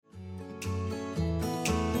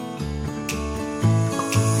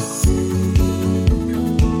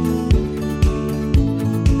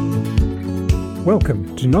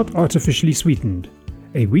Welcome to Not Artificially Sweetened,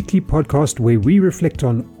 a weekly podcast where we reflect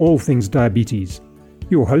on all things diabetes.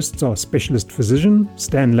 Your hosts are specialist physician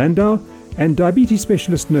Stan Landau and diabetes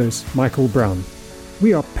specialist nurse Michael Brown.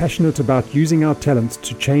 We are passionate about using our talents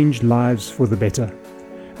to change lives for the better.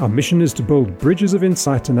 Our mission is to build bridges of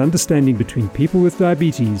insight and understanding between people with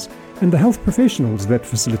diabetes and the health professionals that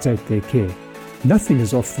facilitate their care. Nothing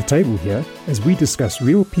is off the table here as we discuss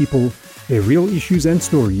real people, their real issues and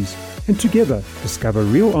stories, and together discover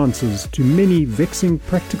real answers to many vexing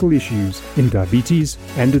practical issues in diabetes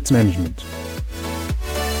and its management.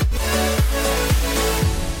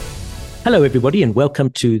 Hello everybody and welcome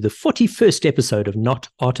to the 41st episode of Not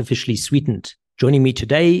Artificially Sweetened. Joining me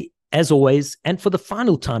today, as always, and for the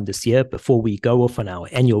final time this year before we go off on our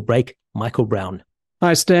annual break, Michael Brown.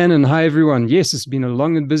 Hi Stan and hi everyone. Yes, it's been a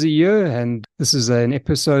long and busy year and this is an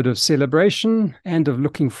episode of celebration and of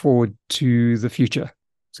looking forward to the future.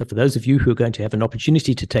 So for those of you who are going to have an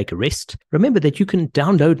opportunity to take a rest, remember that you can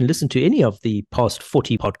download and listen to any of the past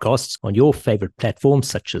 40 podcasts on your favorite platforms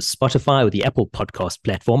such as Spotify or the Apple podcast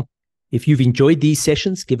platform. If you've enjoyed these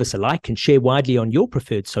sessions, give us a like and share widely on your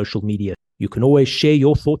preferred social media. You can always share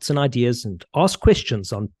your thoughts and ideas and ask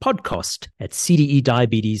questions on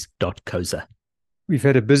podcast@cdediabetes.coza. We've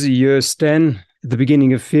had a busy year, Stan. At the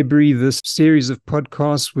beginning of February, this series of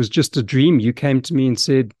podcasts was just a dream. You came to me and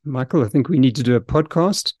said, Michael, I think we need to do a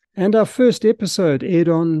podcast. And our first episode aired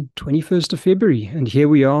on 21st of February. And here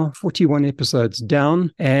we are, 41 episodes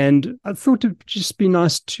down. And I thought it'd just be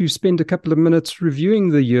nice to spend a couple of minutes reviewing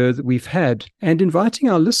the year that we've had and inviting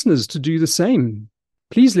our listeners to do the same.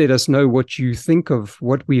 Please let us know what you think of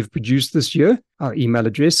what we've produced this year. Our email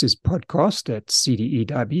address is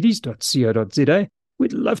podcast@cdediabetes.co.za.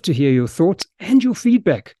 We'd love to hear your thoughts and your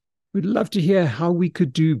feedback. We'd love to hear how we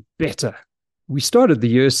could do better. We started the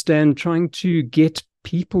year, Stan, trying to get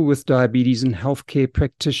people with diabetes and healthcare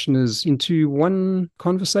practitioners into one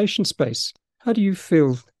conversation space. How do you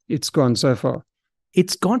feel it's gone so far?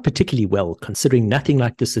 It's gone particularly well, considering nothing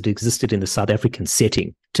like this had existed in the South African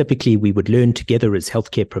setting. Typically, we would learn together as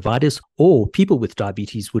healthcare providers, or people with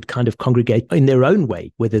diabetes would kind of congregate in their own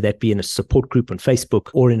way, whether that be in a support group on Facebook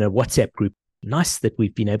or in a WhatsApp group. Nice that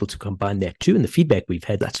we've been able to combine that too, and the feedback we've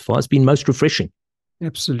had thus far has been most refreshing.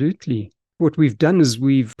 Absolutely. What we've done is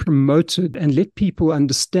we've promoted and let people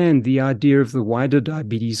understand the idea of the wider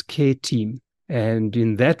diabetes care team. And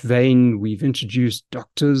in that vein, we've introduced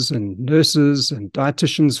doctors and nurses and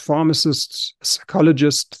dietitians, pharmacists,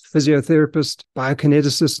 psychologists, physiotherapists,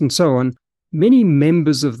 biokineticists, and so on. Many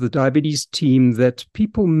members of the diabetes team that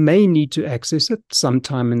people may need to access at some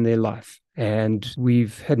time in their life. And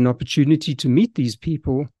we've had an opportunity to meet these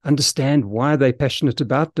people, understand why they're passionate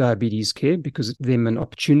about diabetes care, because it's them an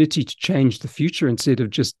opportunity to change the future instead of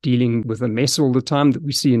just dealing with a mess all the time that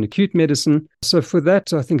we see in acute medicine. So for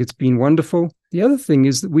that, I think it's been wonderful. The other thing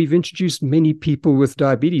is that we've introduced many people with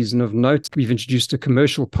diabetes, and of note, we've introduced a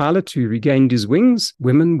commercial pilot who regained his wings,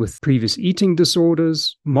 women with previous eating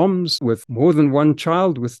disorders, moms with more than one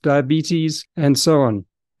child with diabetes, and so on.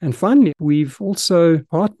 And finally, we've also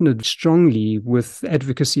partnered strongly with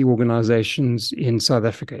advocacy organizations in South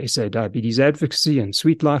Africa, SA Diabetes Advocacy and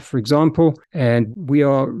Sweet Life, for example. And we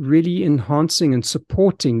are really enhancing and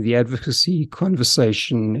supporting the advocacy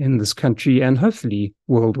conversation in this country and hopefully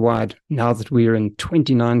worldwide now that we're in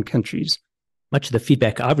 29 countries. Much of the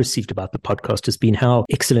feedback I've received about the podcast has been how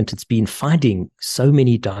excellent it's been finding so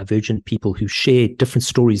many divergent people who share different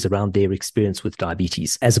stories around their experience with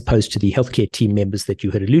diabetes, as opposed to the healthcare team members that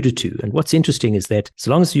you had alluded to. And what's interesting is that as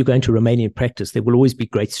long as you're going to remain in practice, there will always be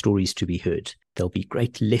great stories to be heard. There'll be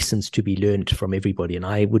great lessons to be learned from everybody. And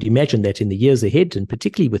I would imagine that in the years ahead, and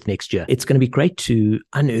particularly with next year, it's going to be great to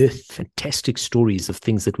unearth fantastic stories of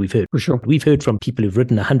things that we've heard. For sure. We've heard from people who've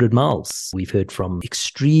ridden 100 miles. We've heard from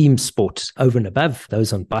extreme sport over and above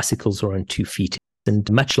those on bicycles or on 2 feet. And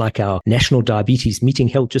much like our national diabetes meeting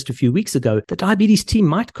held just a few weeks ago, the diabetes team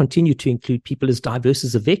might continue to include people as diverse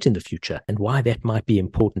as a vet in the future and why that might be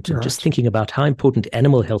important. And just thinking about how important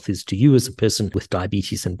animal health is to you as a person with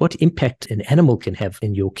diabetes and what impact an animal can have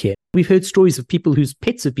in your care. We've heard stories of people whose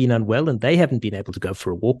pets have been unwell and they haven't been able to go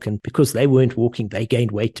for a walk. And because they weren't walking, they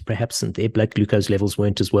gained weight perhaps, and their blood glucose levels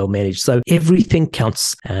weren't as well managed. So everything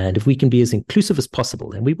counts. And if we can be as inclusive as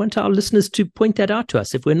possible, and we want our listeners to point that out to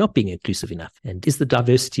us if we're not being inclusive enough. And is the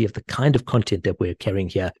diversity of the kind of content that we're carrying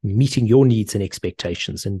here meeting your needs and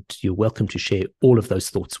expectations? And you're welcome to share all of those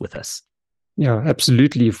thoughts with us. Yeah,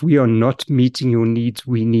 absolutely. If we are not meeting your needs,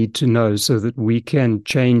 we need to know so that we can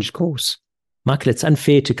change course. Michael, it's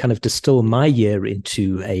unfair to kind of distill my year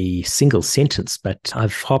into a single sentence, but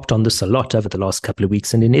I've harped on this a lot over the last couple of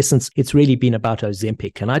weeks. And in essence, it's really been about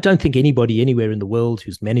Ozempic. And I don't think anybody anywhere in the world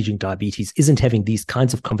who's managing diabetes isn't having these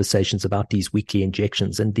kinds of conversations about these weekly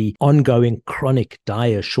injections and the ongoing chronic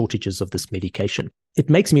dire shortages of this medication.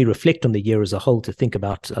 It makes me reflect on the year as a whole to think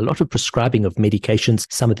about a lot of prescribing of medications,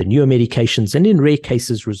 some of the newer medications, and in rare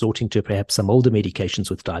cases, resorting to perhaps some older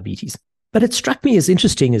medications with diabetes. But it struck me as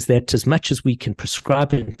interesting is that as much as we can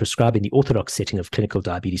prescribe in the orthodox setting of clinical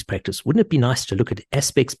diabetes practice, wouldn't it be nice to look at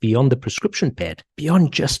aspects beyond the prescription pad,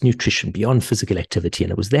 beyond just nutrition, beyond physical activity?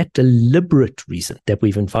 And it was that deliberate reason that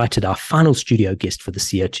we've invited our final studio guest for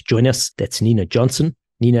this year to join us. That's Nina Johnson.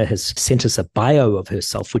 Nina has sent us a bio of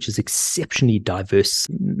herself, which is exceptionally diverse,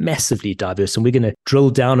 massively diverse, and we're going to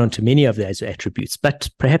drill down onto many of those attributes. But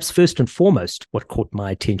perhaps first and foremost, what caught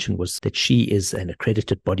my attention was that she is an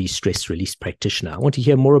accredited body stress release practitioner. I want to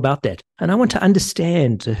hear more about that, and I want to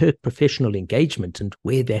understand her professional engagement and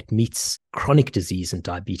where that meets chronic disease and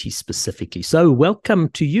diabetes specifically. So welcome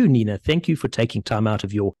to you, Nina. Thank you for taking time out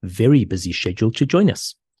of your very busy schedule to join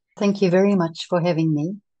us. Thank you very much for having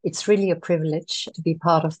me. It's really a privilege to be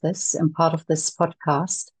part of this and part of this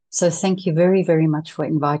podcast. So thank you very, very much for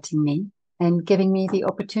inviting me and giving me the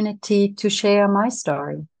opportunity to share my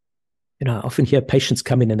story. You know, I often hear patients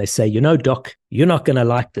come in and they say, doc, you're not going to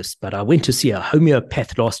like this, but I went to see a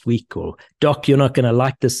homeopath last week, or doc, you're not going to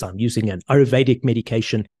like this. I'm using an Ayurvedic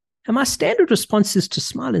medication. And my standard response is to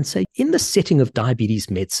smile and say, in the setting of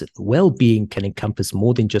diabetes medicine, well-being can encompass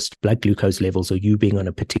more than just blood glucose levels or you being on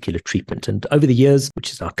a particular treatment. And over the years,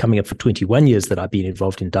 which is now coming up for 21 years that I've been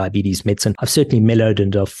involved in diabetes medicine, I've certainly mellowed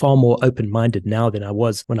and are far more open-minded now than I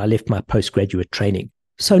was when I left my postgraduate training.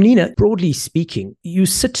 So Nina, broadly speaking, you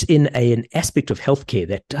sit in an aspect of healthcare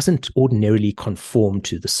that doesn't ordinarily conform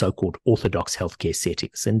to the so-called orthodox healthcare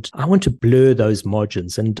settings. And I want to blur those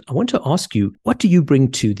margins. And I want to ask you, what do you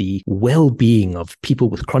bring to the well-being of people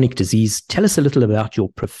with chronic disease? Tell us a little about your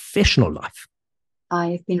professional life.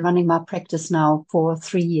 I've been running my practice now for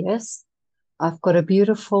 3 years. I've got a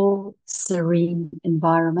beautiful, serene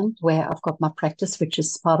environment where I've got my practice, which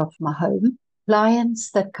is part of my home.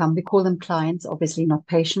 Clients that come, we call them clients, obviously not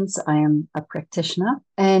patients. I am a practitioner,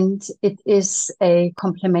 and it is a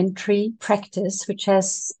complementary practice which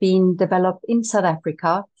has been developed in South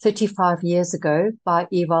Africa 35 years ago by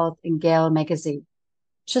Ewald and Gail magazine.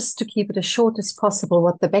 Just to keep it as short as possible,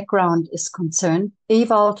 what the background is concerned,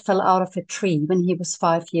 Ewald fell out of a tree when he was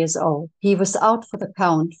 5 years old. He was out for the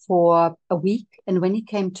count for a week, and when he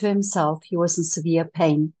came to himself, he was in severe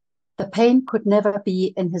pain. The pain could never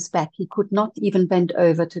be in his back. He could not even bend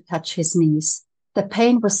over to touch his knees. The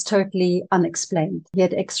pain was totally unexplained. He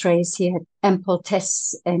had x-rays, he had ample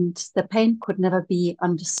tests, and the pain could never be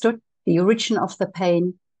understood, the origin of the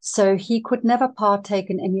pain. So he could never partake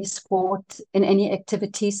in any sport, in any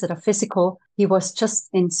activities that are physical. He was just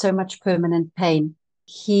in so much permanent pain.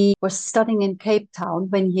 He was studying in Cape Town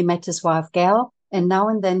when he met his wife, Gail, and now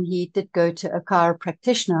and then he did go to a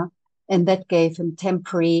chiropractor, and that gave him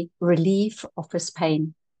temporary relief of his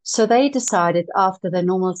pain. So they decided after their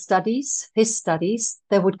normal studies, his studies,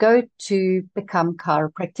 they would go to become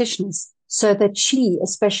chiropractors so that she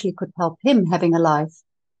especially could help him having a life.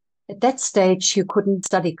 At that stage, you couldn't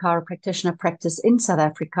study chiropractor practice in South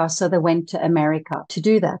Africa, so they went to America to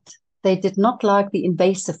do that. They did not like the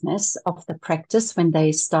invasiveness of the practice when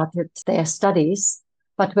they started their studies,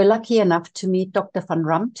 but were lucky enough to meet Dr. van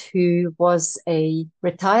Rumpt, who was a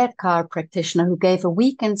retired chiropractor who gave a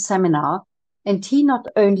weekend seminar. And he not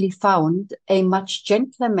only found a much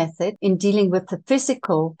gentler method in dealing with the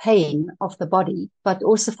physical pain of the body, but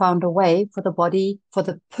also found a way for the body, for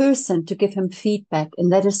the person to give him feedback.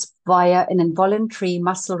 And that is via an involuntary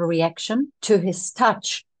muscle reaction to his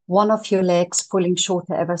touch, one of your legs pulling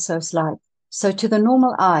shorter ever so slight. So to the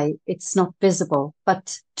normal eye, it's not visible,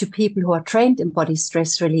 but to people who are trained in body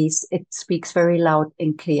stress release, it speaks very loud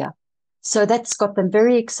and clear. So that's got them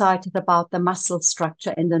very excited about the muscle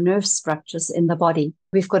structure and the nerve structures in the body.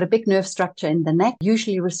 We've got a big nerve structure in the neck,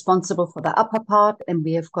 usually responsible for the upper part, and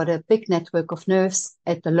we have got a big network of nerves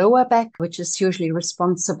at the lower back, which is usually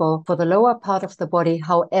responsible for the lower part of the body.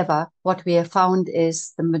 However, what we have found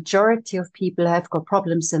is the majority of people have got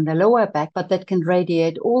problems in the lower back, but that can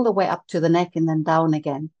radiate all the way up to the neck and then down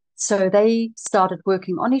again. So they started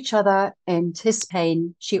working on each other, and his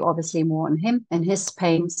pain, she obviously more on him, and his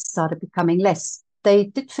pain started becoming less. They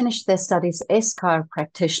did finish their studies as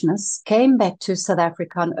chiropractors, came back to South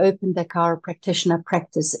Africa and opened their chiropractor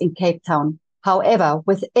practice in Cape Town. However,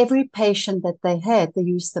 with every patient that they had, they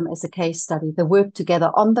used them as a case study. They worked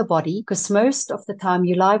together on the body, because most of the time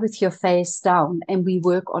you lie with your face down and we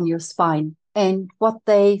work on your spine. And what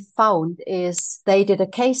they found is they did a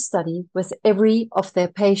case study with every of their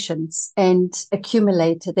patients and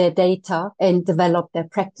accumulated their data and developed their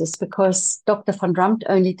practice, because Dr. van Rumpt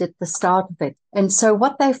only did the start of it. And so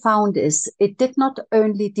what they found is it did not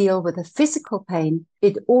only deal with the physical pain,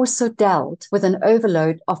 it also dealt with an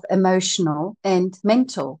overload of emotional and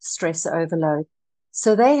mental stress overload.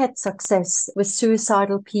 So they had success with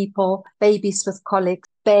suicidal people, babies with colic,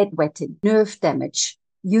 bedwetting, nerve damage,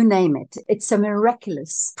 you name it. It's a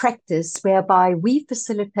miraculous practice whereby we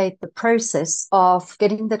facilitate the process of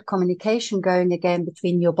getting that communication going again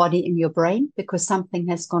between your body and your brain, because something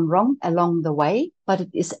has gone wrong along the way, but it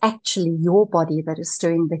is actually your body that is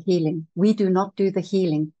doing the healing. We do not do the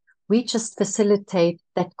healing. We just facilitate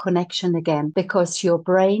that connection again, because your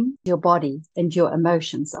brain, your body, and your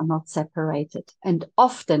emotions are not separated. And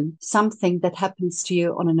often something that happens to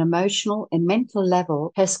you on an emotional and mental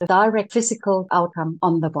level has a direct physical outcome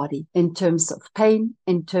on the body in terms of pain,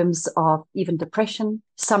 in terms of even depression.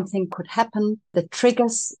 Something could happen that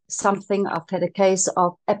triggers something. I've had a case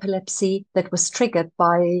of epilepsy that was triggered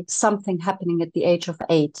by something happening at the age of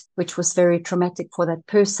 8, which was very traumatic for that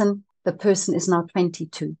person. The person is now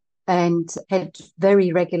 22. And had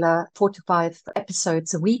very regular 4 to 5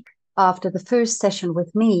 episodes a week. After the first session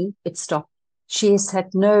with me, it stopped. She has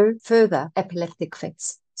had no further epileptic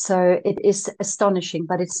fits. So it is astonishing,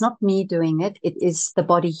 but it's not me doing it. It is the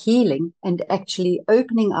body healing and actually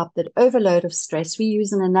opening up that overload of stress. We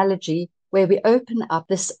use an analogy where we open up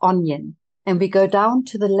this onion and we go down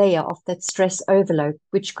to the layer of that stress overload,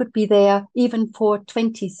 which could be there even for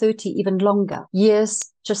 20, 30, even longer years,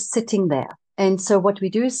 just sitting there. And so what we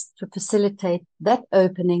do is to facilitate that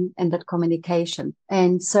opening and that communication.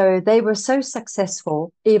 And so they were so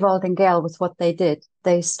successful, Ewald and Gail, with what they did.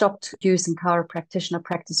 They stopped using chiropractitioner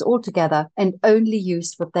practice altogether and only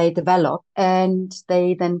used what they developed. And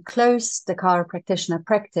they then closed the chiropractioner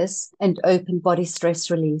practice and opened Body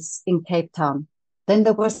Stress Release in Cape Town. Then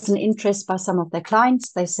there was an interest by some of their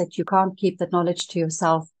clients. They said, you can't keep that knowledge to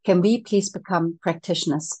yourself. Can we please become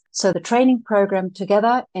practitioners? So the training program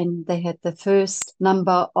together, and they had the first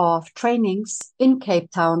number of trainings in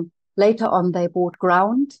Cape Town. Later on, they bought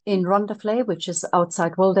ground in Rondaflay, which is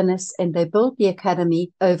outside Wilderness, and they built the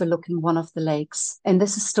academy overlooking one of the lakes. And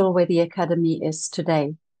this is still where the academy is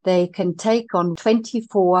today. They can take on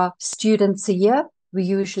 24 students a year. We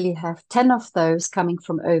usually have 10 of those coming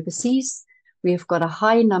from overseas. We've got a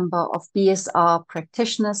high number of BSR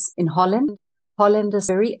practitioners in Holland. Holland is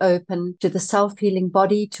very open to the self-healing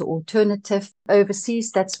body, to alternative.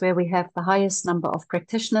 Overseas, that's where we have the highest number of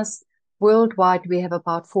practitioners. Worldwide, we have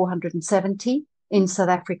about 470. In South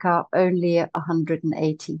Africa, only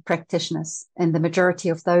 180 practitioners. And the majority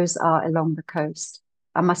of those are along the coast.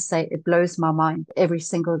 I must say, it blows my mind every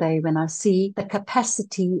single day when I see the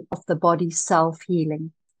capacity of the body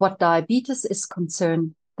self-healing. What diabetes is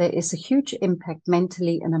concerned, there is a huge impact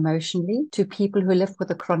mentally and emotionally to people who live with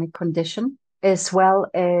a chronic condition, as well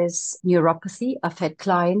as neuropathy. I've had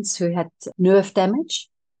clients who had nerve damage.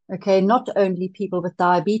 Okay, not only people with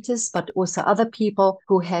diabetes, but also other people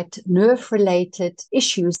who had nerve-related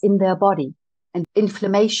issues in their body. And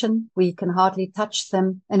inflammation, we can hardly touch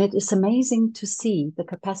them. And it is amazing to see the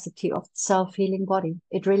capacity of the self-healing body.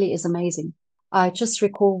 It really is amazing. I just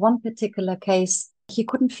recall one particular case. He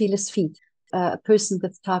couldn't feel his feet. A person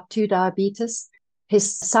with type 2 diabetes.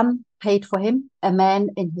 His son paid for him, a man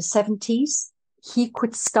in his 70s. He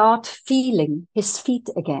could start feeling his feet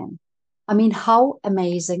again. I mean, how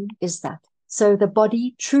amazing is that? So the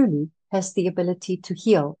body truly has the ability to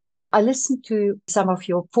heal. I listened to some of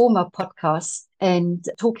your former podcasts and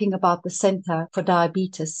talking about the Center for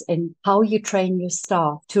Diabetes and how you train your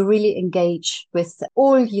staff to really engage with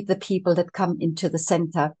all the people that come into the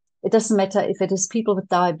center. It doesn't matter if it is people with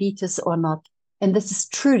diabetes or not. And this is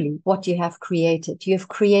truly what you have created. You have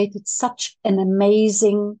created such an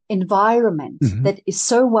amazing environment that is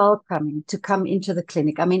so welcoming to come into the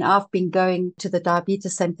clinic. I mean, I've been going to the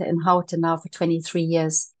Diabetes Center in Houghton now for 23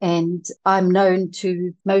 years, and I'm known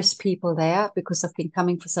to most people there because I've been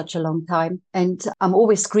coming for such a long time. And I'm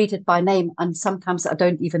always greeted by name, and sometimes I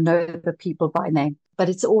don't even know the people by name. But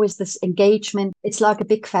it's always this engagement. It's like a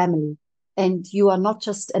big family. And you are not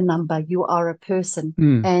just a number, you are a person.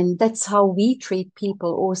 And that's how we treat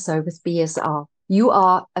people also with BSR. You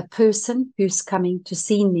are a person who's coming to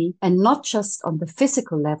see me, and not just on the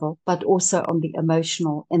physical level, but also on the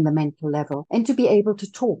emotional and the mental level, and to be able to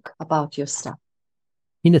talk about your stuff.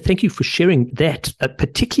 Nina, thank you for sharing that,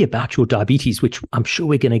 particularly about your diabetes, which I'm sure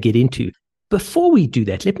we're going to get into. Before we do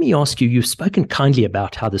that, let me ask you, you've spoken kindly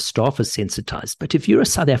about how the staff is sensitized, but if you're a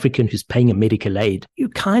South African who's paying a medical aid, you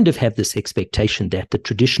kind of have this expectation that the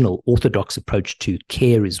traditional orthodox approach to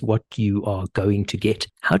care is what you are going to get.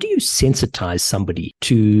 How do you sensitize somebody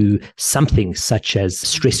to something such as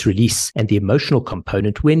stress release and the emotional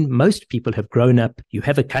component when most people have grown up, you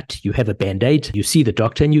have a cut, you have a Band-Aid, you see the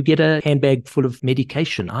doctor and you get a handbag full of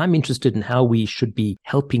medication? I'm interested in how we should be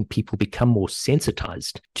helping people become more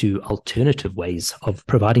sensitized to alternative ways of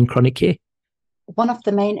providing chronic care. One of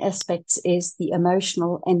the main aspects is the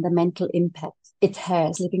emotional and the mental impact it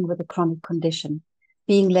has living with a chronic condition,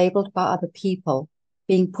 being labeled by other people,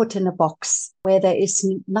 being put in a box where there is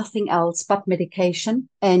nothing else but medication,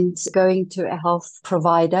 and going to a health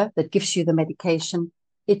provider that gives you the medication.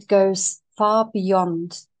 It goes far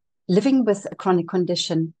beyond. Living with a chronic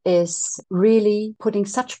condition is really putting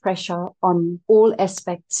such pressure on all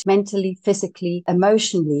aspects, mentally, physically,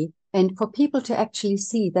 emotionally. And for people to actually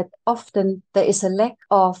see that often there is a lack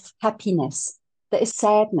of happiness, there is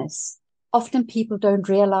sadness. Often people don't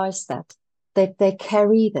realize that they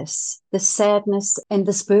carry this sadness and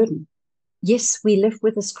this burden. Yes, we live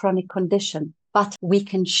with this chronic condition, but we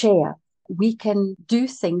can share. We can do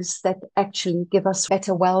things that actually give us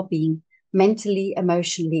better well-being, mentally,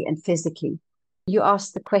 emotionally, and physically. You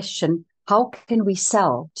asked the question, how can we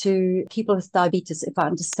sell to people with diabetes, if I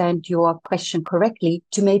understand your question correctly,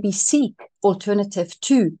 to maybe seek alternative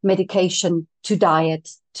to medication, to diet,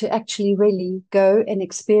 to actually really go and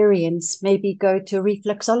experience, maybe go to a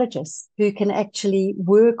reflexologist who can actually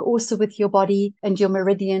work also with your body and your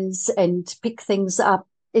meridians and pick things up.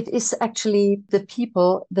 It is actually the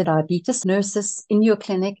people, the diabetes nurses in your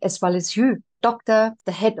clinic, as well as you, doctor,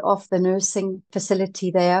 the head of the nursing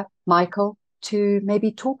facility there, Michael, to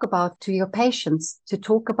maybe talk about to your patients, to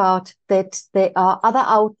talk about that there are other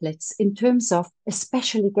outlets in terms of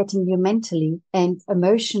especially getting you mentally and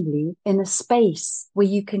emotionally in a space where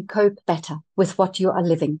you can cope better with what you are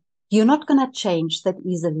living. You're not going to change that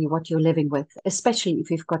easily what you're living with, especially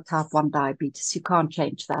if you've got type 1 diabetes. You can't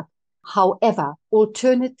change that. However,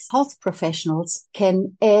 alternate health professionals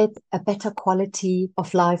can add a better quality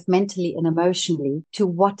of life mentally and emotionally to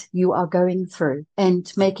what you are going through,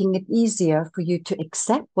 and making it easier for you to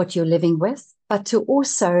accept what you're living with, but to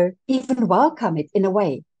also even welcome it in a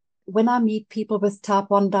way. When I meet people with type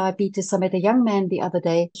 1 diabetes, I met a young man the other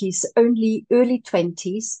day. He's only early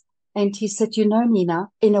 20s. And he said, you know, Nina,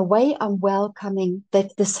 in a way, I'm welcoming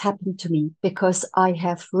that this happened to me because I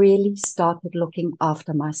have really started looking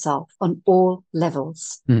after myself on all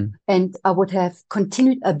levels. And I would have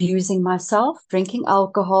continued abusing myself, drinking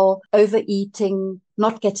alcohol, overeating,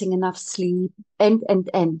 not getting enough sleep, and.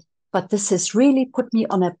 But this has really put me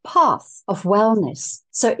on a path of wellness.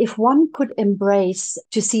 So if one could embrace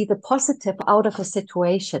to see the positive out of a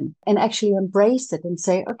situation and actually embrace it and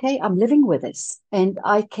say, okay, I'm living with this and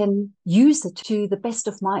I can use it to the best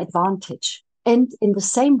of my advantage. And in the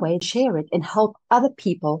same way, share it and help other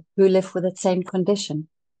people who live with the same condition.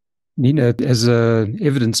 Nina, as an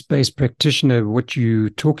evidence-based practitioner, what you're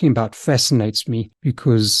talking about fascinates me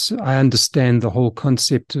because I understand the whole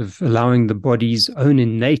concept of allowing the body's own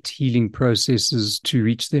innate healing processes to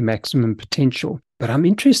reach their maximum potential. But I'm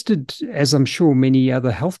interested, as I'm sure many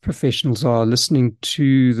other health professionals are listening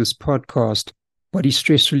to this podcast, body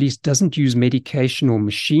stress release doesn't use medication or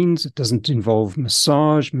machines. It doesn't involve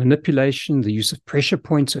massage, manipulation, the use of pressure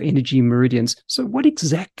points or energy meridians. So what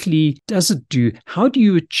exactly does it do? How do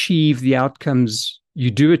you achieve the outcomes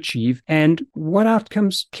you do achieve? And what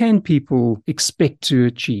outcomes can people expect to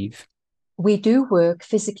achieve? We do work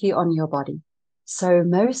physically on your body. So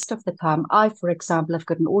most of the time, I, for example, have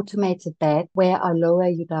got an automated bed where I lower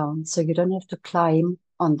you down so you don't have to climb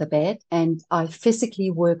on the bed, and I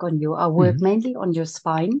physically work on you. I work mainly on your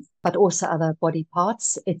spine, but also other body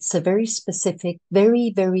parts. It's a very specific,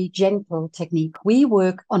 very, very gentle technique. We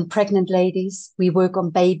work on pregnant ladies. We work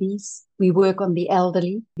on babies. We work on the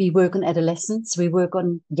elderly. We work on adolescents. We work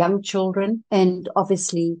on young children. And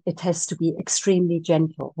obviously, it has to be extremely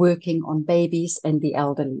gentle, working on babies and the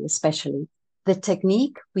elderly especially. The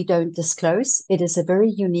technique we don't disclose. It is a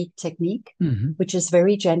very unique technique, which is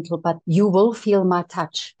very gentle, but you will feel my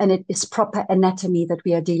touch, and it is proper anatomy that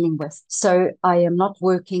we are dealing with. So I am not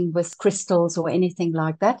working with crystals or anything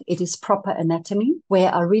like that. It is proper anatomy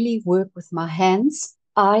where I really work with my hands.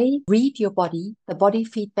 I read your body, the body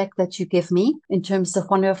feedback that you give me in terms of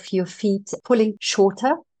one of your feet pulling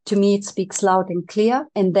shorter. To me, it speaks loud and clear,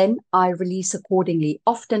 and then I release accordingly.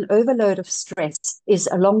 Often overload of stress is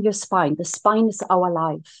along your spine. The spine is our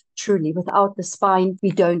life, truly. Without the spine, we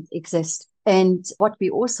don't exist. And what we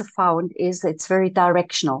also found is that it's very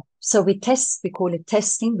directional. So we test, we call it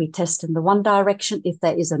testing. We test in the one direction. If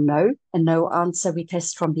there is a no answer, we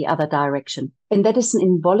test from the other direction. And that is an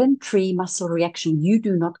involuntary muscle reaction. You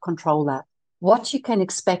do not control that. What you can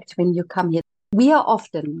expect when you come here, we are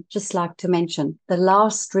often, just like to mention, the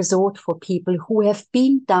last resort for people who have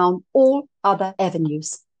been down all other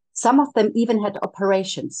avenues. Some of them even had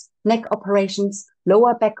operations, neck operations,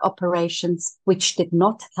 lower back operations, which did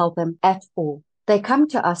not help them at all. They come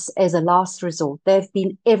to us as a last resort. They've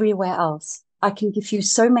been everywhere else. I can give you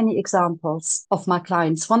so many examples of my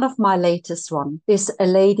clients. One of my latest one is a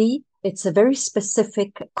lady. It's a very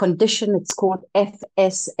specific condition. It's called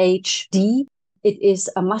FSHD. It is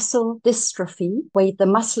a muscle dystrophy where the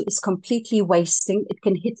muscle is completely wasting. It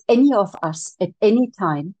can hit any of us at any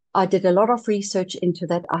time. I did a lot of research into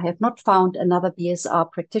that. I have not found another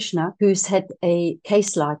BSR practitioner who's had a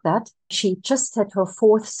case like that. She just had her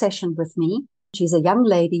 4th session with me. She's a young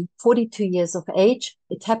lady, 42 years of age.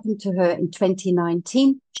 It happened to her in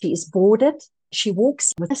 2019. She is boarded. She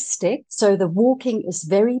walks with a stick, so the walking is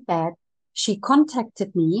very bad. She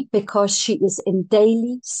contacted me because she is in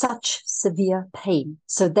daily such severe pain.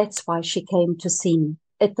 So that's why she came to see me.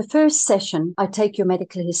 At the first session, I take your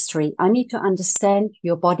medical history. I need to understand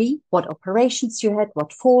your body, what operations you had,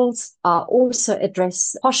 what falls. I also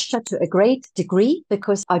address posture to a great degree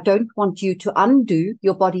because I don't want you to undo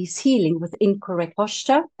your body's healing with incorrect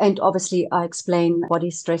posture. And obviously, I explain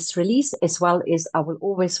body stress release as well as I will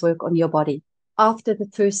always work on your body. After the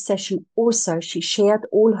first session, also, she shared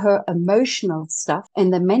all her emotional stuff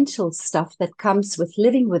and the mental stuff that comes with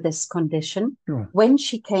living with this condition. Sure. When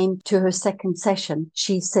she came to her second session,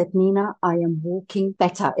 she said, Nina, I am walking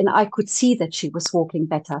better. And I could see that she was walking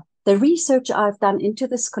better. The research I've done into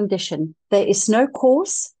this condition, there is no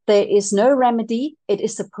cause, there is no remedy. It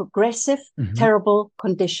is a progressive, terrible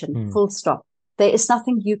condition, full stop. There is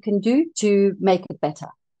nothing you can do to make it better.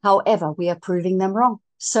 However, we are proving them wrong.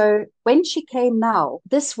 So when she came now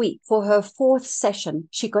this week for her 4th session,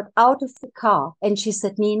 she got out of the car and she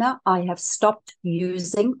said, Nina, I have stopped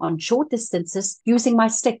using on short distances, using my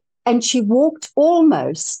stick. And she walked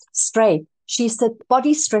almost straight. She said,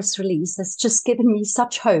 body stress release has just given me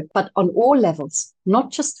such hope, but on all levels,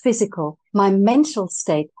 not just physical, my mental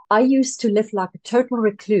state. I used to live like a total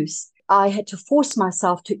recluse. I had to force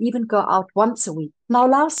myself to even go out once a week. Now,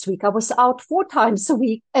 last week, I was out 4 times a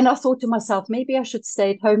week, and I thought to myself, maybe I should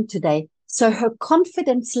stay at home today. So her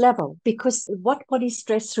confidence level, because what body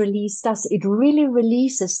stress release does, it really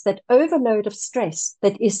releases that overload of stress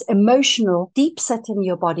that is emotional, deep set in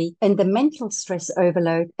your body, and the mental stress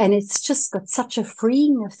overload. And it's just got such a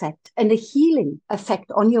freeing effect and a healing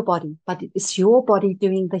effect on your body, but it is your body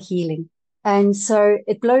doing the healing. And so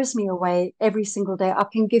it blows me away every single day. I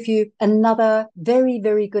can give you another very,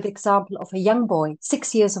 very good example of a young boy,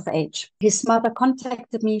 6 years of age. His mother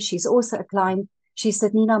contacted me. She's also a client. She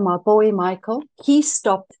said, Nina, my boy, Michael, he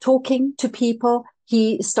stopped talking to people.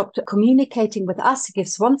 He stopped communicating with us. He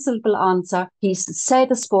gives one simple answer. He's the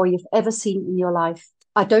saddest boy you've ever seen in your life.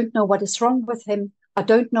 I don't know what is wrong with him. I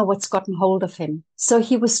don't know what's gotten hold of him. So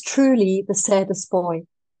he was truly the saddest boy.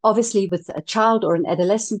 Obviously, with a child or an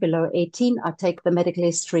adolescent below 18, I take the medical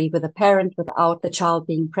history with a parent without the child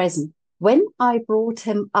being present. When I brought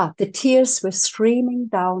him up, the tears were streaming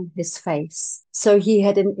down his face. So he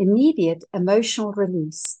had an immediate emotional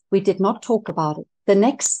release. We did not talk about it. The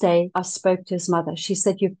next day, I spoke to his mother. She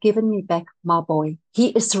said, you've given me back my boy. He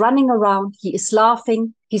is running around. He is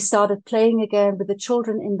laughing. He started playing again with the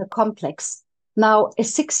children in the complex. Now, a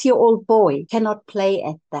 6-year-old boy cannot play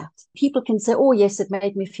at that. People can say, oh, yes, it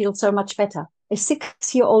made me feel so much better. A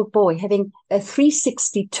 6-year-old boy having a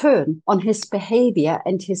 360 turn on his behavior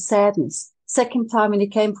and his sadness. Second time when he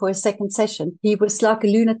came for a second session, he was like a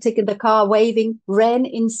lunatic in the car, waving, ran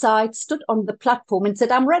inside, stood on the platform and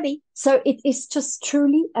said, I'm ready. So it is just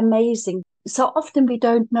truly amazing. So often we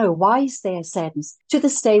don't know why is there sadness. To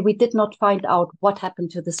this day, we did not find out what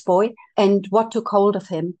happened to this boy and what took hold of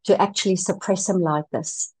him to actually suppress him like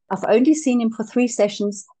this. I've only seen him for 3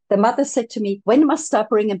 sessions. The mother said to me, when must I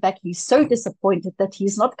bring him back? He's so disappointed that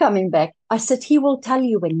he's not coming back. I said, he will tell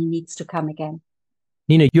you when he needs to come again.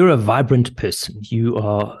 Nina, you're a vibrant person. You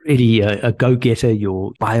are really a go-getter.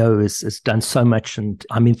 Your bio has done so much, and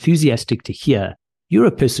I'm enthusiastic to hear. You're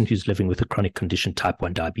a person who's living with a chronic condition, type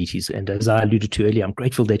 1 diabetes. And as I alluded to earlier, I'm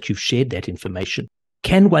grateful that you've shared that information.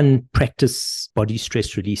 Can one practice body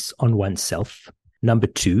stress release on oneself? Number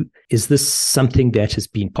 2, is this something that has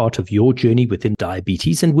been part of your journey within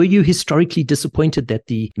diabetes? And were you historically disappointed that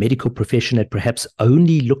the medical profession had perhaps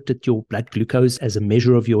only looked at your blood glucose as a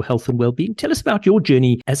measure of your health and well-being? Tell us about your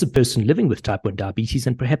journey as a person living with type 1 diabetes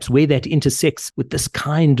and perhaps where that intersects with this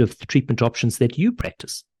kind of treatment options that you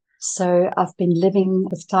practice. So I've been living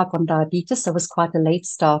with type 1 diabetes. I was quite a late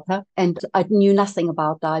starter and I knew nothing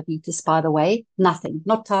about diabetes, by the way. Nothing.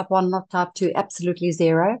 Not type 1, not type 2, absolutely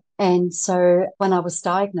zero. And so when I was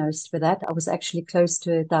diagnosed with that, I was actually close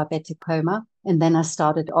to a diabetic coma. And then I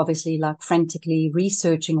started obviously like frantically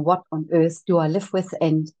researching what on earth do I live with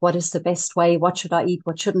and what is the best way? What should I eat?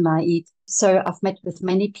 What shouldn't I eat? So I've met with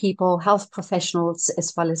many people, health professionals,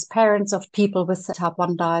 as well as parents of people with type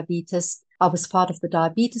 1 diabetes. I was part of the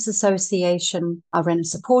Diabetes Association. I ran a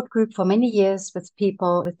support group for many years with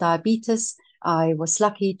people with diabetes. I was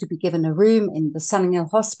lucky to be given a room in the Sunninghill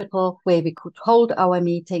Hospital where we could hold our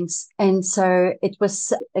meetings. And so it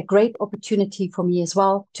was a great opportunity for me as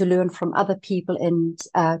well to learn from other people and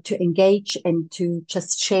to engage and to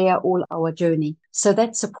just share all our journey. So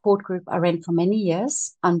that support group I ran for many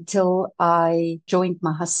years until I joined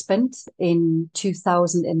my husband in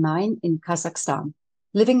 2009 in Kazakhstan.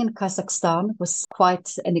 Living in Kazakhstan was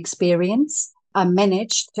quite an experience. I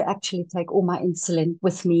managed to actually take all my insulin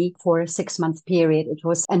with me for a 6-month period. It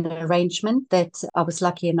was an arrangement that I was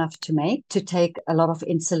lucky enough to make, to take a lot of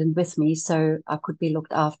insulin with me so I could be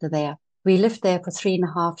looked after there. We lived there for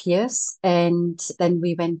 3.5 years and then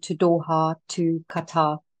we went to Doha, to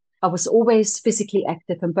Qatar. I was always physically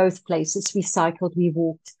active in both places. We cycled, we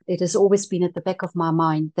walked. It has always been at the back of my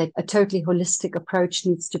mind that a totally holistic approach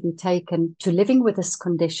needs to be taken to living with this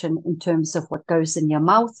condition in terms of what goes in your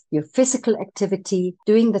mouth, your physical activity,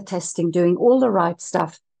 doing the testing, doing all the right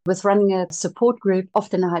stuff. With running a support group,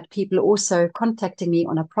 often I had people also contacting me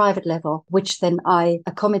on a private level, which then I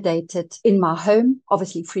accommodated in my home,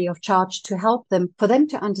 obviously free of charge, to help them, for them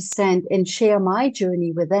to understand and share my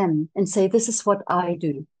journey with them and say, this is what I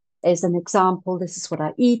do. As an example, this is what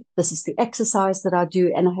I eat. This is the exercise that I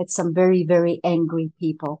do. And I had some very, very angry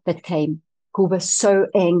people that came who were so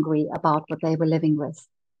angry about what they were living with.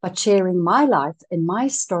 But sharing my life and my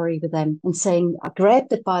story with them and saying, I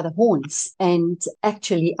grabbed it by the horns and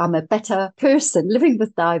actually I'm a better person living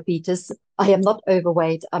with diabetes. I am not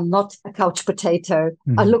overweight. I'm not a couch potato.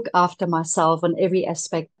 I look after myself on every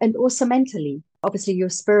aspect and also mentally. Obviously, your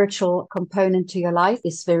spiritual component to your life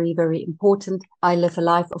is very, very important. I live a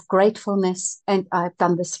life of gratefulness, and I've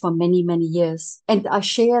done this for many, many years. And I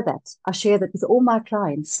share that. I share that with all my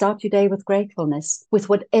clients. Start your day with gratefulness, with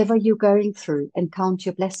whatever you're going through, and count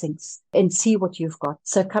your blessings and see what you've got.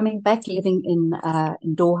 So coming back, living in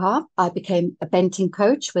Doha, I became a Benting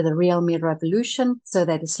coach with a Real Meal Revolution. So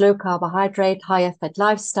that is low carbohydrate, higher fat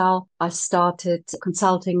lifestyle. I started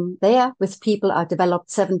consulting there with people. I developed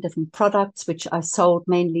 7 different products, which I sold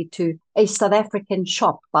mainly to a South African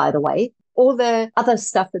shop, by the way. All the other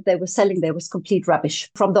stuff that they were selling there was complete rubbish,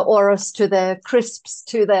 from the Oros to the crisps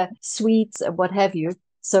to the sweets and what have you.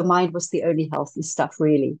 So mine was the only healthy stuff,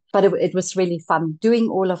 really. But it was really fun doing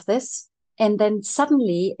all of this. And then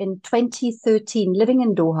suddenly in 2013, living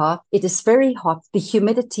in Doha, it is very hot. The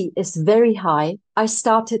humidity is very high. I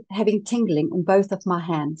started having tingling in both of my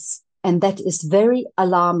hands. And that is very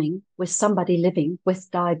alarming with somebody living with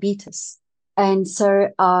diabetes. And so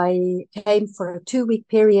I came for a 2-week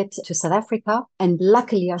period to South Africa. And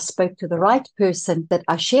luckily, I spoke to the right person that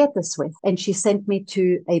I shared this with. And she sent me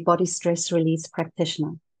to a body stress release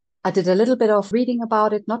practitioner. I did a little bit of reading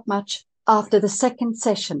about it, not much. After the second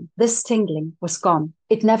session, this tingling was gone.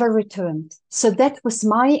 It never returned. So that was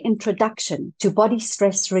my introduction to body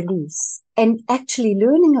stress release and actually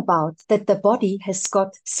learning about that the body has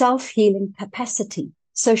got self-healing capacity.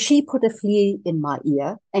 So she put a flea in my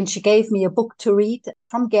ear and she gave me a book to read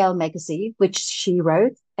from Gale magazine, which she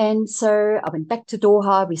wrote. And so I went back to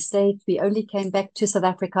Doha. We stayed. We only came back to South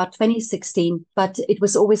Africa 2016, but it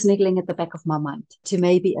was always niggling at the back of my mind to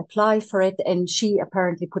maybe apply for it. And she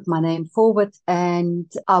apparently put my name forward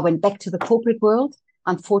and I went back to the corporate world.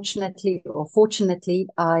 Unfortunately or fortunately,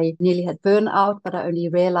 I nearly had burnout, but I only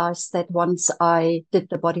realized that once I did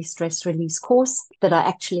the body stress release course that I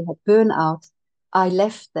actually had burnout. I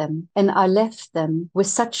left them and I left them with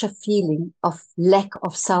such a feeling of lack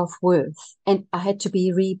of self-worth and I had to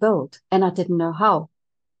be rebuilt and I didn't know how.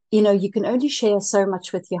 You know, you can only share so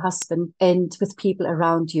much with your husband and with people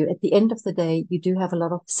around you. At the end of the day, you do have a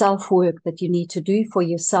lot of self-work that you need to do for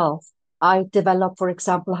yourself. I developed, for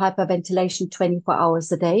example, hyperventilation 24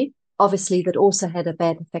 hours a day. Obviously, that also had a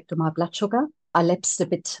bad effect on my blood sugar. I lapsed a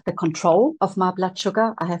bit the control of my blood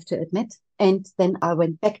sugar, I have to admit. And then I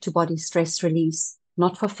went back to body stress release,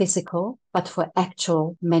 not for physical, but for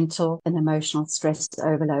actual mental and emotional stress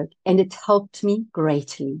overload. And it helped me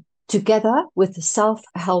greatly. Together with the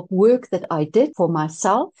self-help work that I did for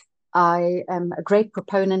myself, I am a great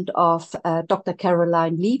proponent of Dr.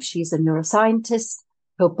 Caroline Leaf. She's a neuroscientist.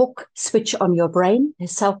 Her book, Switch on Your Brain,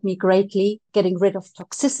 has helped me greatly getting rid of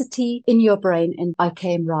toxicity in your brain. And I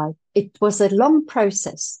came right. It was a long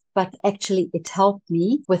process, but actually it helped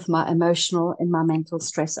me with my emotional and my mental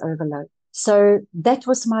stress overload. So that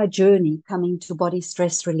was my journey coming to body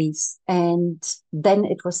stress release. And then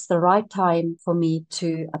it was the right time for me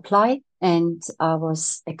to apply, and I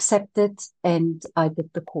was accepted and I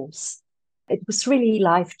did the course. It was really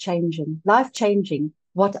life-changing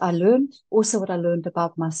what I learned, also what I learned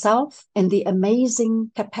about myself and the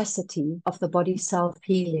amazing capacity of the body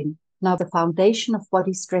self-healing. Now, the foundation of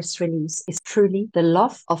body stress release is truly the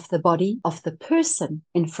love of the body, of the person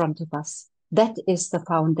in front of us. That is the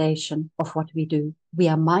foundation of what we do. We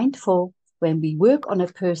are mindful. When we work on a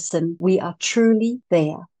person, we are truly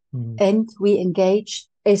there. And we engage,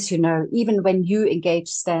 as you know, even when you engage,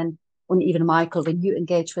 Stan, and even Michael, when you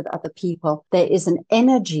engage with other people, there is an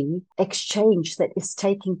energy exchange that is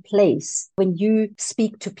taking place when you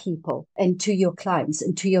speak to people and to your clients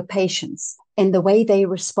and to your patients. And the way they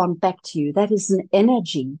respond back to you, that is an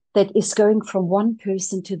energy that is going from one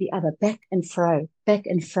person to the other, back and fro, back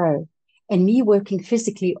and fro. And me working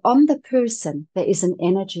physically on the person, there is an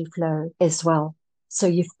energy flow as well. So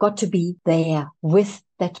you've got to be there with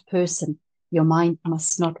that person. Your mind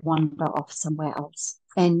must not wander off somewhere else.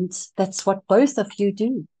 And that's what both of you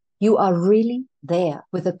do. You are really there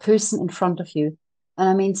with the person in front of you. And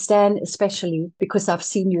I mean, Stan, especially because I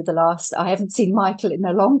haven't seen Michael in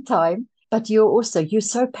a long time, but you're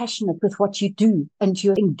so passionate with what you do and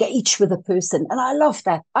you engage with a person. And I love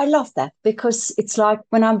that. I love that because it's like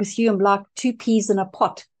when I'm with you, I'm like two peas in a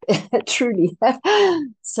pot, truly.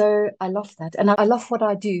 So I love that. And I love what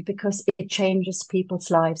I do because it changes people's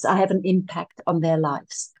lives. I have an impact on their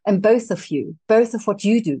lives. And both of what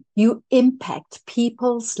you do, you impact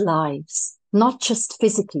people's lives. Not just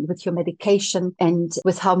physically with your medication and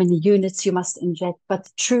with how many units you must inject, but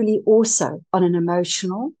truly also on an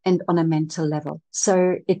emotional and on a mental level.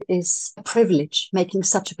 So it is a privilege making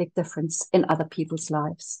such a big difference in other people's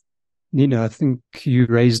lives. Nina, I think you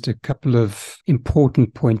raised a couple of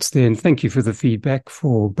important points there, and thank you for the feedback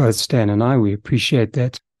for both Stan and I. We appreciate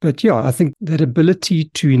that. But yeah, I think that ability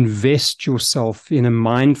to invest yourself in a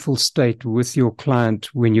mindful state with your client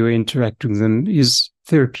when you're interacting with them is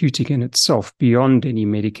therapeutic in itself beyond any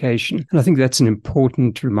medication. And I think that's an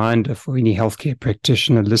important reminder for any healthcare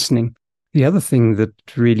practitioner listening. The other thing that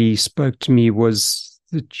really spoke to me was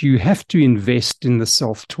that you have to invest in the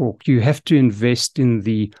self-talk. You have to invest in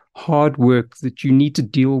the hard work that you need to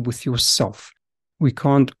deal with yourself. We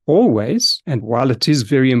can't always, and while it is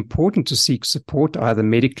very important to seek support either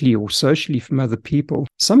medically or socially from other people,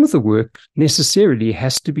 some of the work necessarily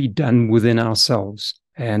has to be done within ourselves.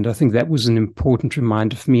 And I think that was an important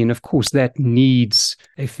reminder for me. And of course, that needs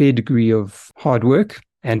a fair degree of hard work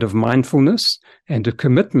and of mindfulness and a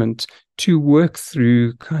commitment to work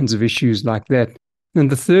through kinds of issues like that.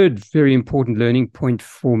 And the third very important learning point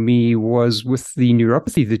for me was with the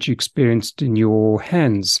neuropathy that you experienced in your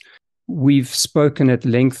hands. We've spoken at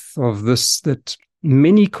length of this, that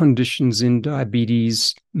many conditions in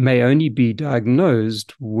diabetes may only be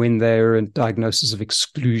diagnosed when they're a diagnosis of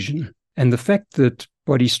exclusion. And the fact that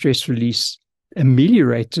body stress release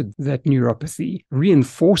ameliorated that neuropathy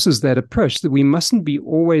reinforces that approach, that we mustn't be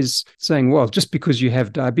always saying, well, just because you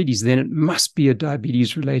have diabetes, then it must be a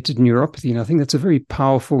diabetes-related neuropathy. And I think that's a very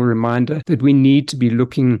powerful reminder that we need to be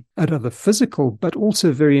looking at other physical, but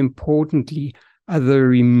also very importantly,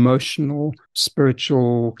 other emotional,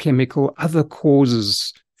 spiritual, chemical, other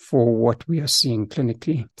causes for what we are seeing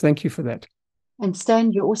clinically. Thank you for that. And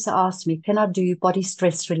Stan, you also asked me, can I do body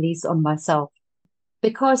stress release on myself?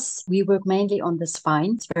 Because we work mainly on the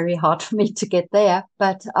spine, it's very hard for me to get there,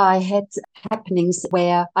 but I had happenings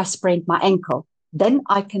where I sprained my ankle. Then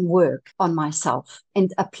I can work on myself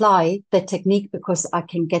and apply the technique because I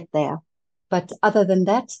can get there. But other than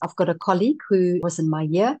that, I've got a colleague who was in my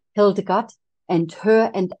year, Hildegard, and her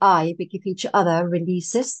and we give each other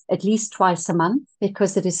releases at least twice a month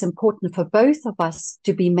because it is important for both of us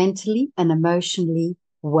to be mentally and emotionally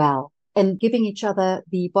well. And giving each other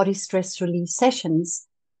the body stress release sessions,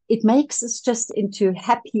 it makes us just into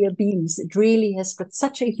happier beings. It really has got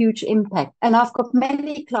such a huge impact. And I've got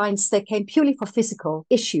many clients that came purely for physical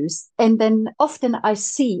issues. And then often I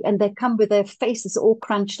see, and they come with their faces all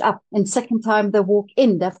crunched up. And second time they walk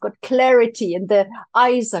in, they've got clarity and their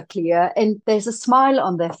eyes are clear and there's a smile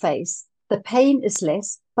on their face. The pain is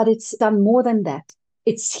less, but it's done more than that.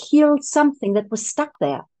 It's healed something that was stuck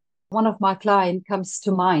there. One of my clients comes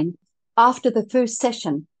to mind. After the first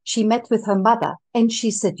session, she met with her mother and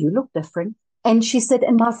she said, "You look different." And she said,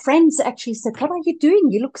 and my friends actually said, what are you doing?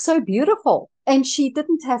 You look so beautiful. And she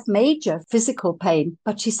didn't have major physical pain,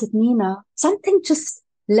 but she said, Nina, something just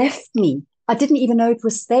left me. I didn't even know it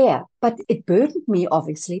was there, but it burdened me,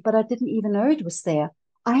 obviously, but I didn't even know it was there.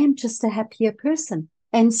 I am just a happier person.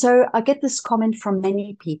 And so I get this comment from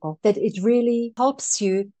many people that it really helps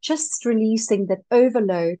you just releasing that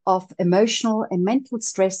overload of emotional and mental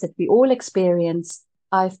stress that we all experience.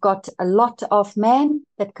 I've got a lot of men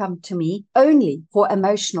that come to me only for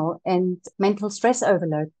emotional and mental stress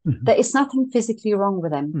overload. Mm-hmm. There is nothing physically wrong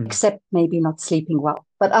with them, except maybe not sleeping well.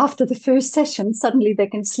 But after the first session, suddenly they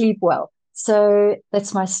can sleep well. So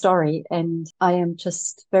that's my story. And I am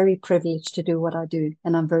just very privileged to do what I do.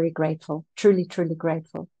 And I'm very grateful, truly, truly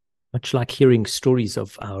grateful. Much like hearing stories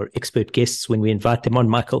of our expert guests when we invite them on,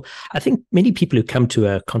 Michael, I think many people who come to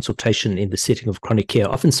a consultation in the setting of chronic care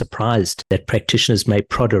are often surprised that practitioners may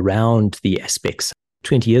prod around the aspects.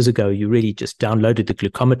 20 years ago, you really just downloaded the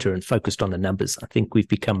glucometer and focused on the numbers. I think we've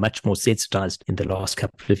become much more sensitized in the last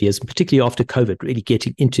couple of years, and particularly after COVID, really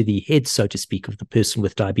getting into the head, so to speak, of the person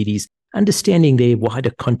with diabetes, understanding their wider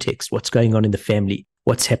context, what's going on in the family,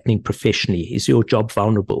 what's happening professionally. Is your job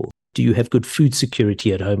vulnerable? Do you have good food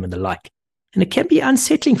security at home and the like? And it can be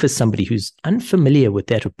unsettling for somebody who's unfamiliar with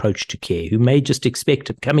that approach to care, who may just expect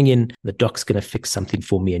it coming in, the doc's going to fix something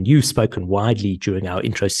for me. And you've spoken widely during our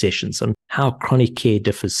intro sessions on how chronic care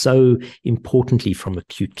differs so importantly from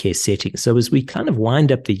acute care settings. So as we kind of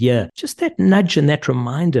wind up the year, just that nudge and that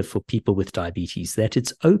reminder for people with diabetes that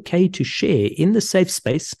it's okay to share in the safe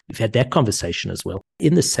space. We've had that conversation as well,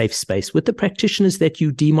 in the safe space with the practitioners that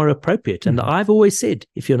you deem are appropriate. And I've always said,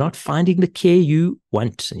 if you're not finding the care you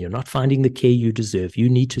want and you're not finding the care you deserve, you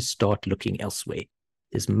need to start looking elsewhere.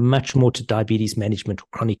 There's much more to diabetes management or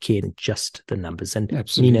chronic care than just the numbers. And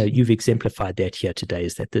absolutely, Nina, you've exemplified that here today,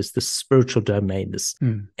 is that there's the spiritual domain, this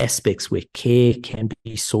aspects where care can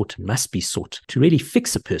be sought and must be sought to really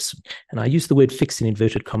fix a person. And I use the word fix in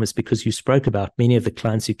inverted commas because you spoke about many of the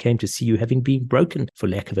clients who came to see you having been broken, for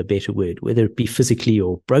lack of a better word, whether it be physically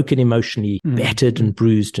or broken emotionally, battered and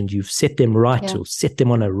bruised, and you've set them right or set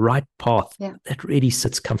them on a right path. That really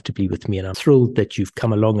sits comfortably with me. And I'm thrilled that you've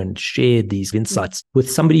come along and shared these insights with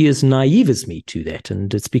somebody as naive as me to that.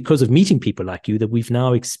 And it's because of meeting people like you that we've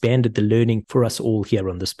now expanded the learning for us all here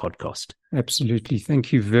on this podcast. Absolutely.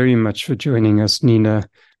 Thank you very much for joining us, Nina.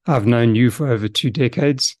 I've known you for over 2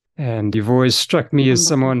 decades, and you've always struck me as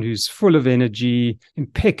someone who's full of energy,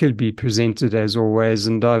 impeccably presented as always.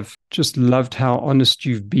 And I've just loved how honest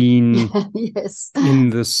you've been in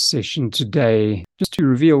this session today, just to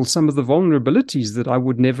reveal some of the vulnerabilities that I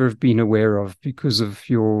would never have been aware of because of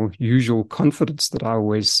your usual confidence that I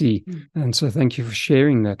always see. And so thank you for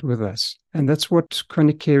sharing that with us. And that's what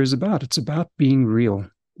chronic care is about. It's about being real.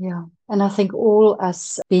 Yeah. And I think all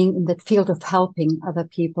us being in that field of helping other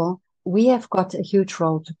people, we have got a huge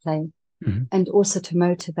role to play, and also to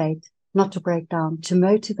motivate, not to break down, to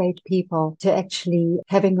motivate people to actually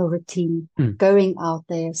having a routine, going out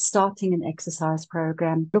there, starting an exercise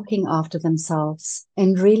program, looking after themselves,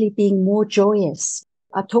 and really being more joyous.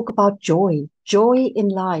 I talk about joy in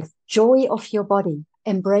life, joy of your body.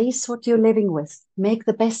 Embrace what you're living with, make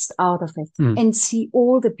the best out of it, and see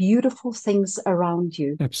all the beautiful things around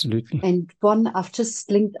you. Absolutely. And I've just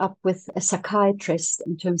linked up with a psychiatrist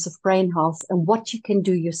in terms of brain health and what you can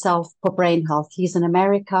do yourself for brain health. He's in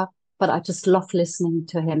America, but I just love listening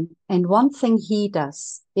to him. And one thing he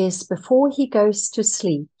does is before he goes to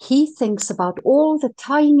sleep, he thinks about all the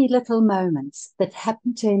tiny little moments that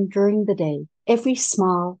happened to him during the day. Every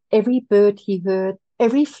smile, every bird he heard,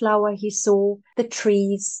 every flower he saw, the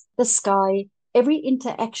trees, the sky, every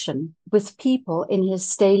interaction with people in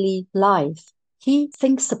his daily life. He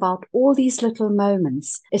thinks about all these little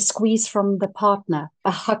moments, a squeeze from the partner, a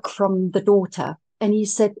hug from the daughter. And he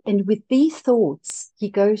said, and with these thoughts, he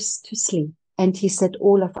goes to sleep. And he said,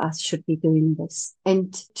 all of us should be doing this.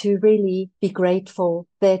 And to really be grateful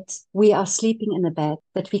that we are sleeping in a bed,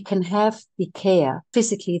 that we can have the care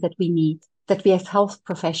physically that we need, that we have health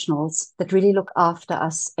professionals that really look after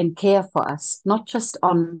us and care for us, not just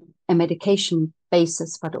on a medication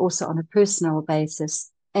basis, but also on a personal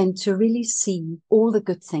basis, and to really see all the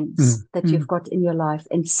good things that you've got in your life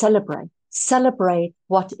and celebrate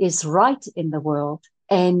what is right in the world,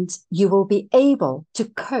 and you will be able to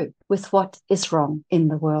cope with what is wrong in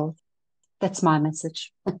the world. That's my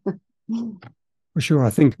message. For sure. I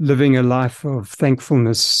think living a life of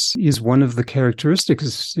thankfulness is one of the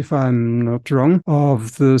characteristics, if I'm not wrong,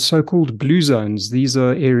 of the so-called blue zones. These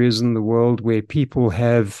are areas in the world where people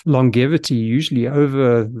have longevity, usually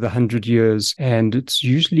over the 100 years. And it's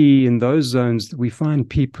usually in those zones that we find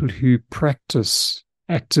people who practice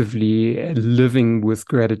actively living with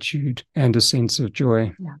gratitude and a sense of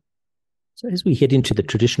joy. Yeah. So as we head into the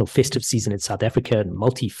traditional festive season in South Africa and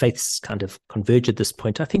multi-faiths kind of converge at this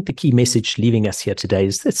point, I think the key message leaving us here today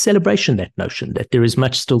is that celebration, that notion that there is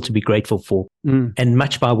much still to be grateful for and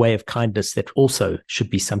much by way of kindness that also should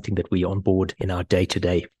be something that we onboard in our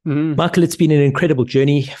day-to-day. Michael, it's been an incredible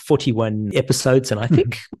journey, 41 episodes, and I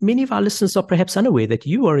think many of our listeners are perhaps unaware that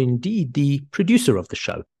you are indeed the producer of the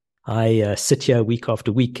show. I sit here week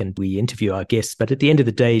after week and we interview our guests. But at the end of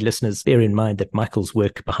the day, listeners, bear in mind that Michael's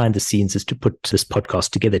work behind the scenes is to put this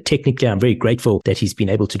podcast together. Technically, I'm very grateful that he's been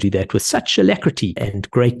able to do that with such alacrity and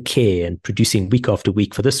great care and producing week after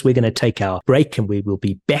week. For this, we're going to take our break and we will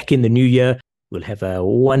be back in the new year. We'll have a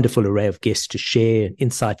wonderful array of guests to share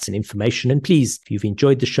insights and information. And please, if you've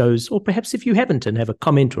enjoyed the shows, or perhaps if you haven't and have a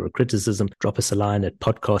comment or a criticism, drop us a line at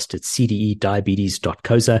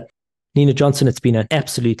podcast@cdediabetes.coza. Nina Johnson, it's been an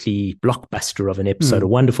absolutely blockbuster of an episode, a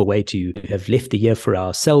wonderful way to have left the year for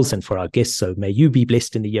ourselves and for our guests. So may you be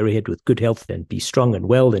blessed in the year ahead with good health and be strong and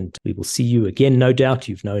well. And we will see you again, no doubt.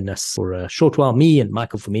 You've known us for a short while, me and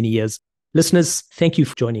Michael for many years. Listeners, thank you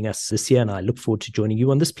for joining us this year, and I look forward to joining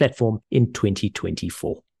you on this platform in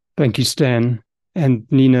 2024. Thank you, Stan. And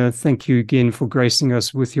Nina, thank you again for gracing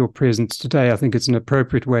us with your presence today. I think it's an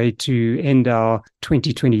appropriate way to end our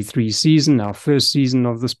 2023 season, our first season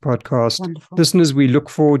of this podcast. Wonderful. Listeners, we look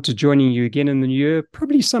forward to joining you again in the new year,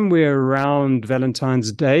 probably somewhere around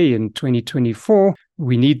Valentine's Day in 2024.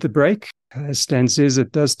 We need the break. As Stan says,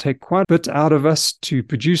 it does take quite a bit out of us to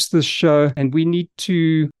produce this show, and we need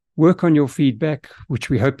to work on your feedback, which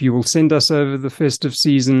we hope you will send us over the festive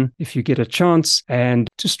season if you get a chance, and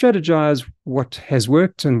to strategize what has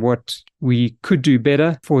worked and what we could do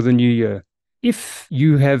better for the new year. If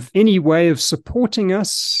you have any way of supporting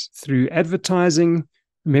us through advertising,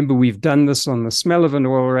 remember we've done this on the smell of an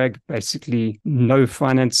oil rag, basically no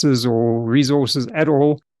finances or resources at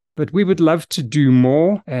all. But we would love to do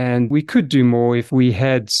more, and we could do more if we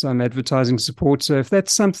had some advertising support. So if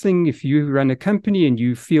that's something, if you run a company and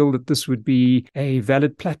you feel that this would be a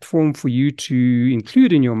valid platform for you to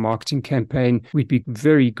include in your marketing campaign, we'd be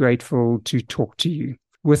very grateful to talk to you.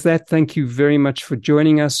 With that, thank you very much for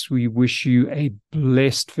joining us. We wish you a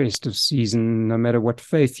blessed festive season, no matter what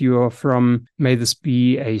faith you are from. May this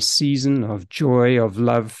be a season of joy, of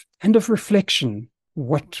love, and of reflection.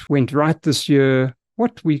 What went right this year?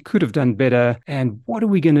 What we could have done better, and what are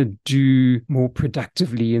we going to do more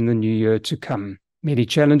productively in the new year to come? Many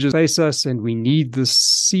challenges face us, and we need this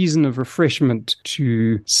season of refreshment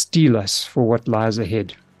to steel us for what lies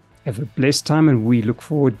ahead. Have a blessed time, and we look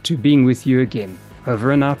forward to being with you again. Over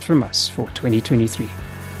and out from us for 2023.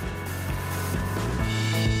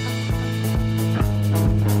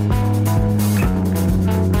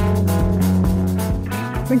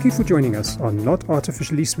 Thank you for joining us on Not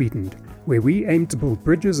Artificially Sweetened, where we aim to build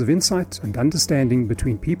bridges of insight and understanding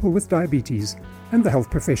between people with diabetes and the health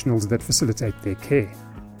professionals that facilitate their care.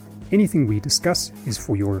 Anything we discuss is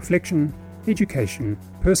for your reflection, education,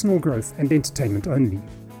 personal growth, and entertainment only.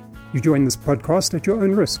 You join this podcast at your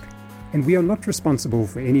own risk, and we are not responsible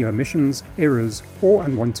for any omissions, errors, or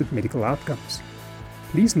unwanted medical outcomes.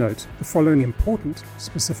 Please note the following important,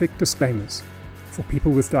 specific disclaimers. For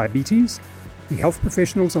people with diabetes, the health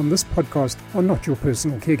professionals on this podcast are not your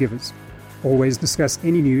personal caregivers. Always discuss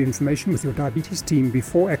any new information with your diabetes team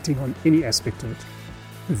before acting on any aspect of it.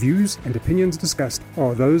 The views and opinions discussed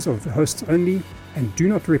are those of the hosts only and do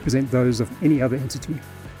not represent those of any other entity.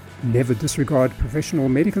 Never disregard professional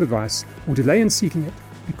medical advice or delay in seeking it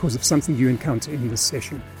because of something you encounter in this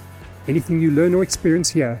session. Anything you learn or experience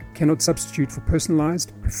here cannot substitute for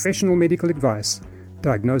personalized, professional medical advice,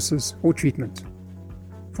 diagnosis, or treatment.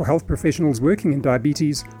 For health professionals working in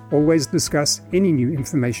diabetes, always discuss any new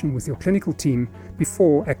information with your clinical team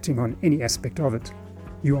before acting on any aspect of it.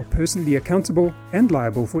 You are personally accountable and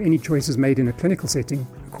liable for any choices made in a clinical setting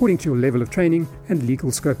according to your level of training and legal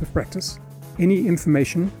scope of practice. Any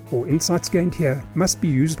information or insights gained here must be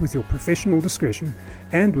used with your professional discretion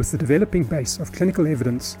and with the developing base of clinical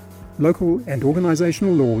evidence, local and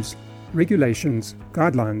organizational laws, regulations,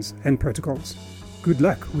 guidelines, and protocols. Good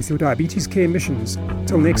luck with your diabetes care missions.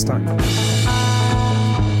 Till next time.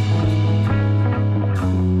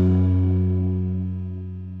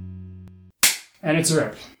 And it's a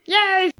wrap. Yay!